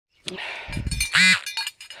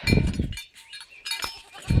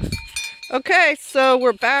Okay, so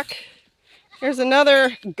we're back. Here's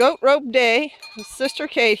another goat rope day. Sister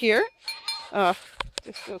Kate here.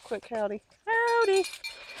 Just do a quick howdy. Howdy.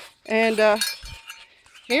 And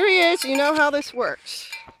here he is. You know how this works.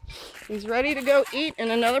 He's ready to go eat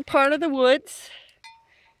in another part of the woods.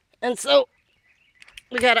 And so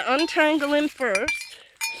we got to untangle him first.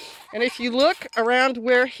 And if you look around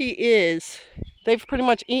where he is, they've pretty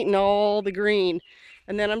much eaten all the green.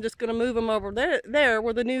 And then I'm just going to move him over there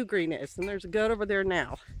where the new green is. And there's a goat over there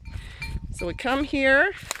now. So we come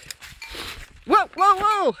here. Whoa, whoa,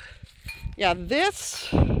 whoa! Yeah,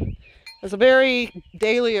 this is a very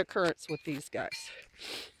daily occurrence with these guys.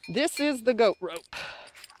 This is the goat rope.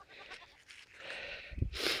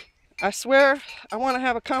 I swear I want to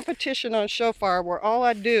have a competition on Shofar where all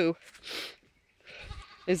I do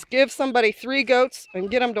is give somebody 3 goats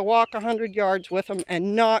and get them to walk 100 yards with them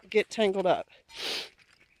and not get tangled up.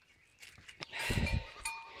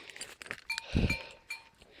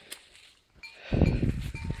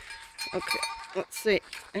 Okay, let's see.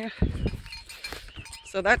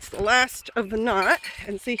 So that's the last of the knot.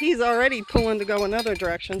 And see, he's already pulling to go another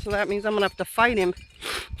direction, so that means I'm going to have to fight him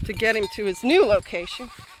to get him to his new location.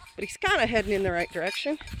 But he's kind of heading in the right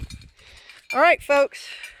direction. All right, folks.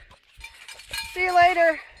 See you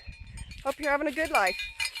later. Hope you're having a good life.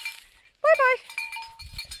 Bye-bye.